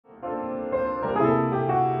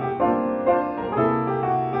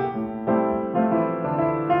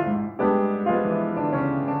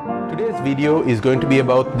video is going to be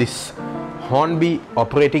about this Hornby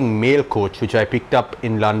Operating Mail Coach, which I picked up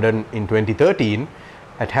in London in 2013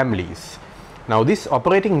 at Hamleys. Now this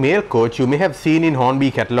Operating Mail Coach you may have seen in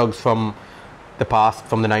Hornby catalogues from the past,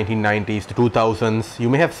 from the 1990s to 2000s. You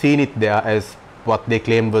may have seen it there as what they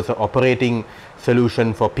claimed was an operating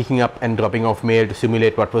solution for picking up and dropping off mail to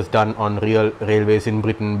simulate what was done on real railways in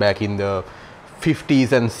Britain back in the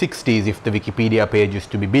 50s and 60s, if the Wikipedia page is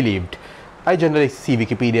to be believed. I generally see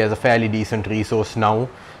Wikipedia as a fairly decent resource now,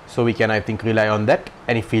 so we can, I think, rely on that.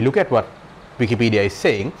 And if we look at what Wikipedia is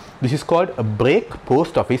saying, this is called a brake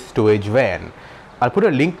post office storage van. I'll put a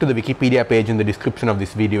link to the Wikipedia page in the description of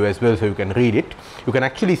this video as well, so you can read it. You can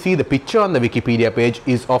actually see the picture on the Wikipedia page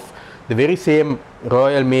is of the very same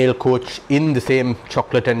Royal Mail Coach in the same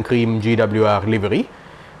chocolate and cream GWR livery,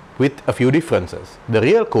 with a few differences. The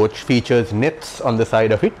real coach features nets on the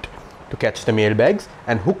side of it to catch the mail bags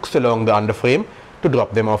and hooks along the underframe to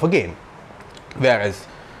drop them off again. Whereas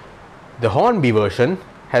the Hornby version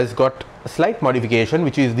has got a slight modification,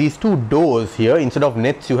 which is these two doors here. Instead of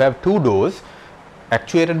nets, you have two doors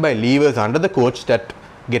actuated by levers under the coach that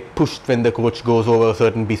get pushed when the coach goes over a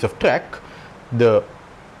certain piece of track. The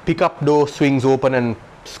pickup door swings open and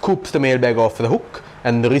scoops the mailbag off the hook,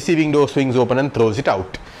 and the receiving door swings open and throws it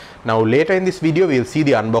out. Now later in this video we'll see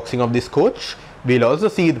the unboxing of this coach. We'll also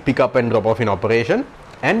see the pickup and drop off in operation,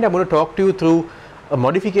 and I'm going to talk to you through a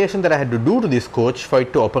modification that I had to do to this coach for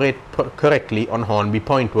it to operate correctly on Hornby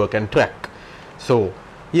point work and track. So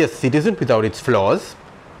yes, it isn't without its flaws.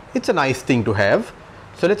 It's a nice thing to have.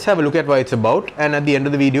 So let's have a look at what it's about, and at the end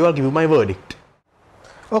of the video I'll give you my verdict.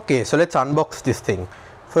 Okay, so let's unbox this thing.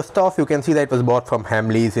 First off, you can see that it was bought from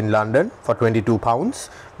Hamleys in London for £22,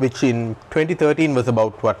 which in 2013 was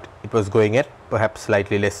about what it was going at, perhaps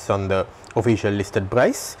slightly less on the official listed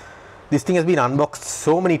price. This thing has been unboxed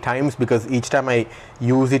so many times because each time I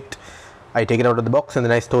use it, I take it out of the box and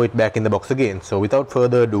then I store it back in the box again. So without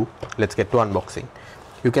further ado, let's get to unboxing.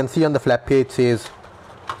 You can see on the flap here it says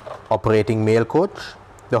Operating Mail Coach.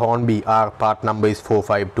 The Hornby R part number is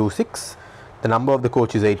 4526. The number of the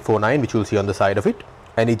coach is 849, which you'll see on the side of it.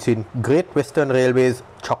 And it's in Great Western Railways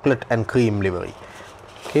chocolate and cream livery.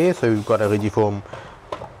 Okay, so you've got a Rigiform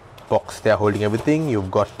box there holding everything.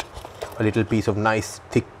 You've got a little piece of nice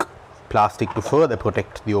thick plastic to further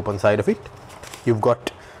protect the open side of it. You've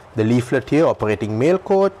got the leaflet here, Operating Mail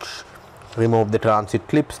Coach. Remove the transit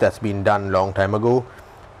clips, that's been done long time ago.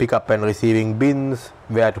 Pickup and receiving bins,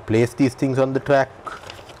 where to place these things on the track,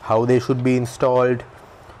 how they should be installed,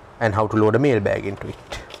 and how to load a mailbag into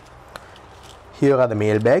it. Here are the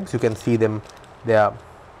mailbags. You can see them. They are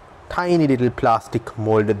tiny little plastic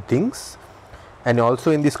molded things. And also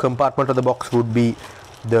in this compartment of the box would be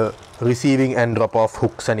the receiving and drop off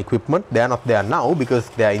hooks and equipment. They are not there now because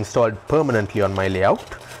they are installed permanently on my layout.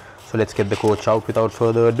 So let's get the coach out without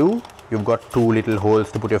further ado. You've got two little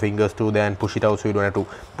holes to put your fingers through there and push it out, so you don't have to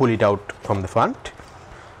pull it out from the front.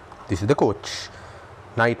 This is the coach.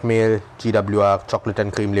 Night Mail GWR chocolate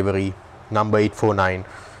and cream livery, number 849.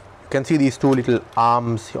 You can see these two little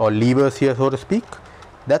arms or levers here, so to speak.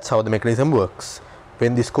 That's how the mechanism works.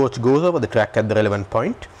 When this coach goes over the track at the relevant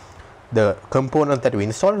point, the component that we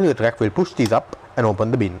install into the track will push these up and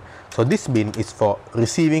open the bin. So this bin is for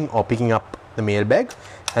receiving or picking up the mailbag,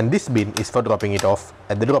 and this bin is for dropping it off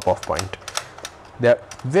at the drop off point. They're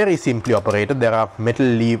very simply operated. There are metal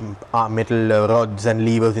rods and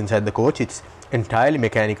levers inside the coach. It's entirely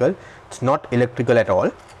mechanical. It's not electrical at all.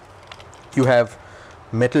 You have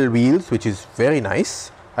metal wheels, which is very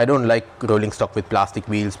nice. I don't like rolling stock with plastic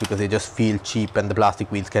wheels because they just feel cheap and the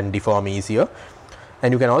plastic wheels can deform easier.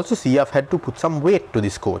 And you can also see I've had to put some weight to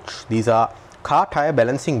this coach. These are car tire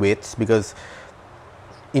balancing weights because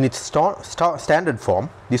in its standard form,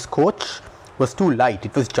 this coach was too light.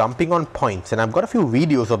 It was jumping on points, and I've got a few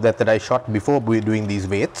videos of that I shot before doing these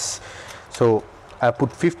weights. So I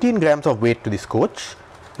put 15 grams of weight to this coach.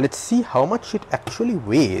 Let's see how much it actually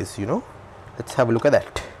weighs, you know. Let's have a look at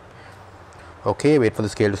that. Okay, wait for the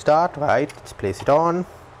scale to start. Right, let's place it on.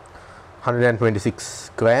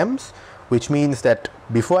 126 grams, which means that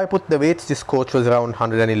before I put the weights, this coach was around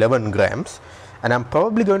 111 grams. And I'm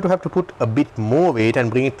probably going to have to put a bit more weight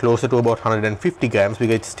and bring it closer to about 150 grams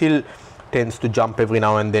because it still tends to jump every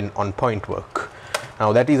now and then on point work.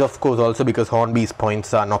 Now that is of course also because Hornby's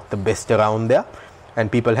points are not the best around there,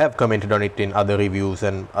 and people have commented on it in other reviews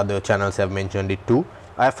and other channels have mentioned it too.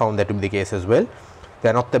 I have found that to be the case as well. They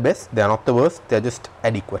are not the best, they are not the worst, they are just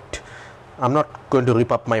adequate. I'm not going to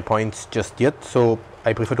rip up my points just yet, so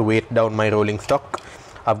I prefer to weight down my rolling stock.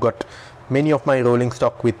 I've got many of my rolling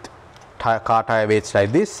stock with car tire weights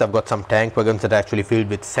like this. I've got some tank wagons that are actually filled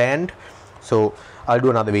with sand, So I'll do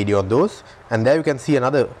another video on those. And there you can see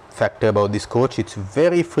another factor about this coach. It's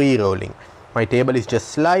very free rolling. My table is just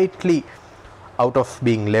slightly out of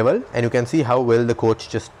being level, and you can see how well the coach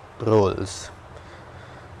just rolls.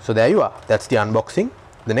 So there you are. That's the unboxing.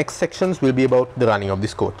 The next sections will be about the running of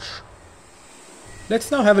this coach.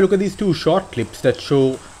 Let's now have a look at these two short clips that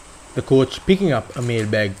show the coach picking up a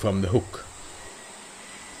mailbag from the hook.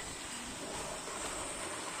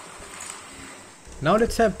 Now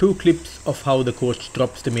let's have two clips of how the coach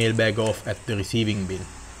drops the mailbag off at the receiving bin.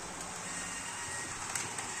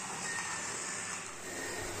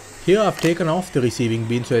 Here I've taken off the receiving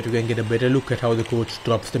bin so that you can get a better look at how the coach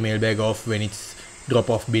drops the mailbag off when its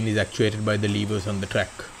drop-off bin is actuated by the levers on the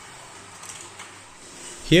track.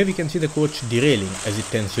 Here we can see the coach derailing, as it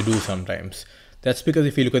tends to do sometimes. That's because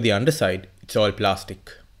if you look at the underside, it's all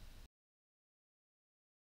plastic.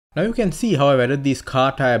 Now you can see how I've added these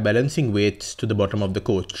car tire balancing weights to the bottom of the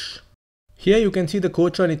coach. Here you can see the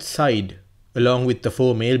coach on its side, along with the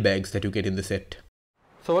 4 mailbags that you get in the set.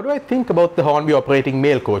 So what do I think about the Hornby Operating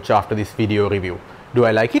Mail Coach after this video review? Do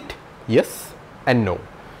I like it? Yes and no.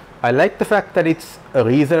 I like the fact that it's a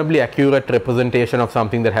reasonably accurate representation of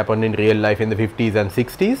something that happened in real life in the 50s and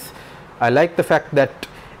 60s. I like the fact that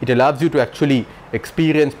it allows you to actually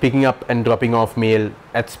experience picking up and dropping off mail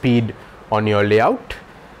at speed on your layout.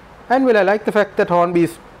 And well, I like the fact that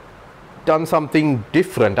Hornby's done something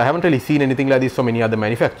different. I haven't really seen anything like this from any other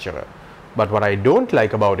manufacturer. But what I don't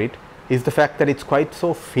like about it is the fact that it's quite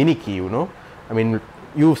so finicky, you know. I mean,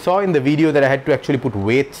 you saw in the video that I had to actually put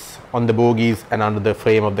weights on the bogies and under the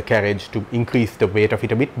frame of the carriage to increase the weight of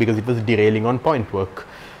it a bit because it was derailing on point work.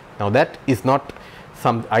 Now that is not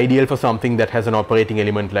ideal for something that has an operating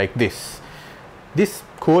element like this. This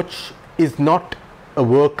coach is not a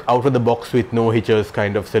work out of the box with no hitches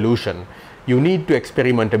kind of solution. You need to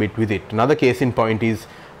experiment a bit with it. Another case in point is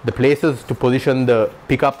the places to position the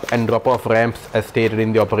pickup and drop off ramps as stated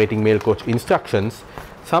in the Operating Mail Coach instructions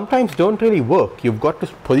sometimes don't really work. You've got to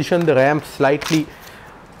position the ramp slightly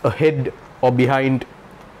ahead or behind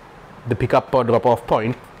the pickup or drop off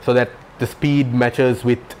point so that the speed matches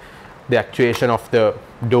with the actuation of the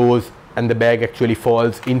doors and the bag actually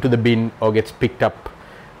falls into the bin or gets picked up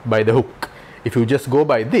by the hook. If you just go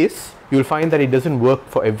by this, you'll find that it doesn't work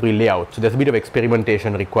for every layout. So there's a bit of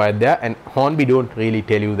experimentation required there, and Hornby don't really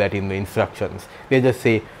tell you that in the instructions. They just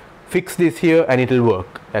say, fix this here and it'll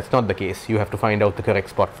work. That's not the case. You have to find out the correct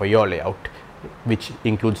spot for your layout, which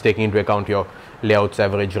includes taking into account your layout's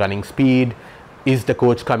average running speed. Is the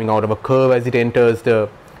coach coming out of a curve as it enters the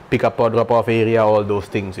pickup or drop off area, all those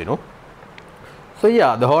things, you know. So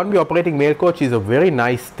yeah, the Hornby Operating Mail Coach is a very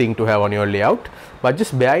nice thing to have on your layout, but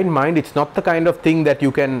just bear in mind it's not the kind of thing that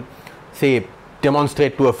you can say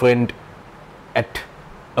demonstrate to a friend at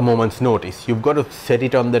a moment's notice. You've got to set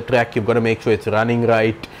it on the track, you've got to make sure it's running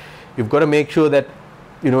right, you've got to make sure that,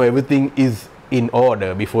 you know, everything is in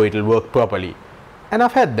order before it will work properly. And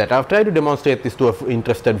I've had that. I've tried to demonstrate this to an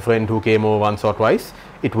interested friend who came over once or twice.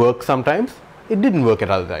 It works sometimes, it didn't work at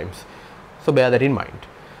other times. So bear that in mind.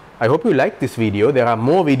 I hope you liked this video. There are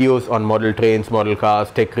more videos on model trains, model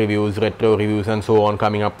cars, tech reviews, retro reviews and so on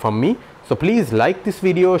coming up from me. So please like this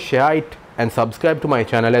video, share it and subscribe to my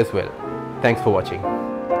channel as well. Thanks for watching.